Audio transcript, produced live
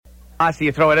I see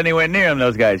you throw it anywhere near them,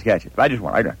 those guys catch it. I just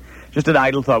want, just an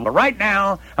idle thought. But right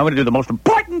now, I'm going to do the most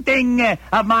important thing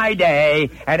of my day,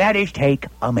 and that is take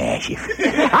a massive.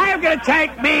 I am going to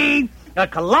take me a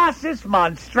Colossus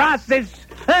Monstrossus.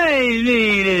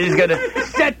 He's going to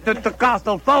set the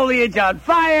costal foliage on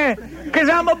fire, because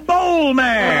I'm a bowl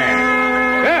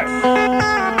man. Yeah.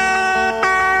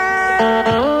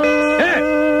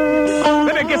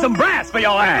 Let me get some brass for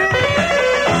your ass.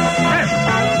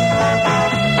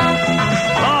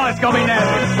 Oh, it's going to be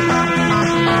nasty.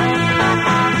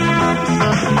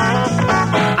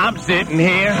 I'm sitting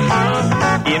here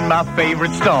in my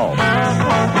favorite stall.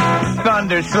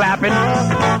 Thunder slapping,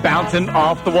 bouncing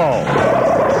off the wall.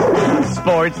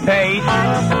 Sports page,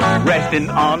 resting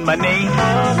on my knee,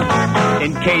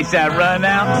 in case I run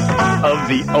out of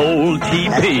the old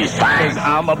TP. 'Cause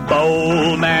I'm a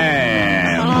bowl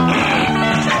man.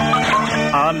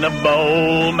 I'm the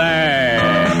bowl man.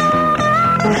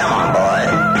 Come on, boy.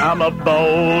 I'm a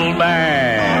bowl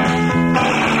man.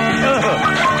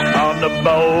 I'm the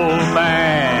bowl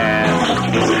man.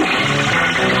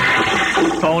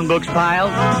 Phone books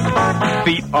piled,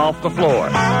 feet off the floor.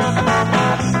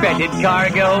 Fetid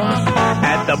cargo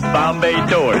at the Bombay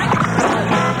doors.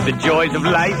 The joys of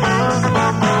life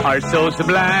are so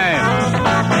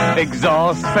sublime.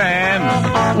 Exhaust fan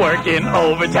working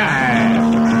overtime.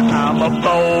 I'm a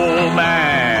bowl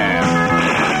man.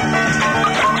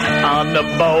 I'm the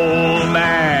bowl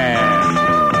man.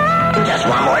 Just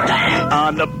one more time.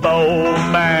 I'm the bowl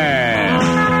man.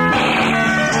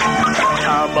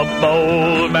 I'm a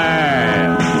bowl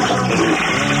man.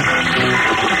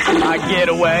 I get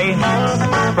away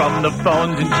from the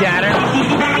phones and chatter.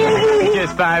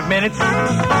 Just 5 minutes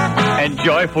and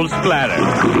joyful splatter.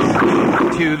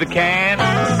 To the can,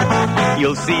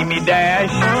 you'll see me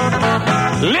dash.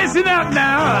 Listen up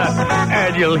now,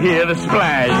 and you'll hear the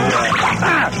splash.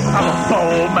 I'm a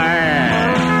bowl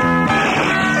man.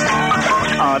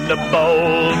 I'm the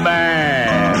bowl man.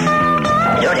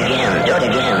 Do it again, do it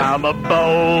again. I'm a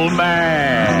bowl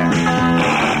man.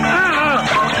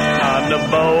 I'm the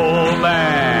bowl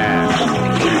man.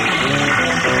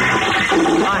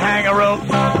 I hang a rope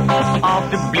off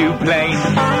the blue plane.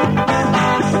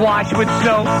 Wash with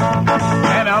soap,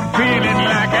 and I'm feeling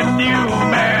like a new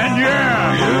man. Yeah.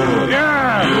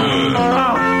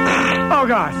 Oh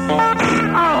gosh.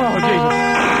 Oh, Jesus.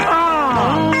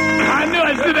 Oh, I knew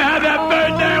I should have had that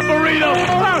third damn burrito.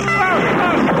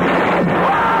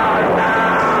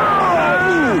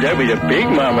 That was a big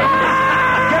mama.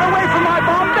 Get away from my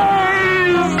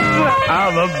Bombays!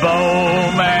 I'm a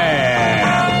bowl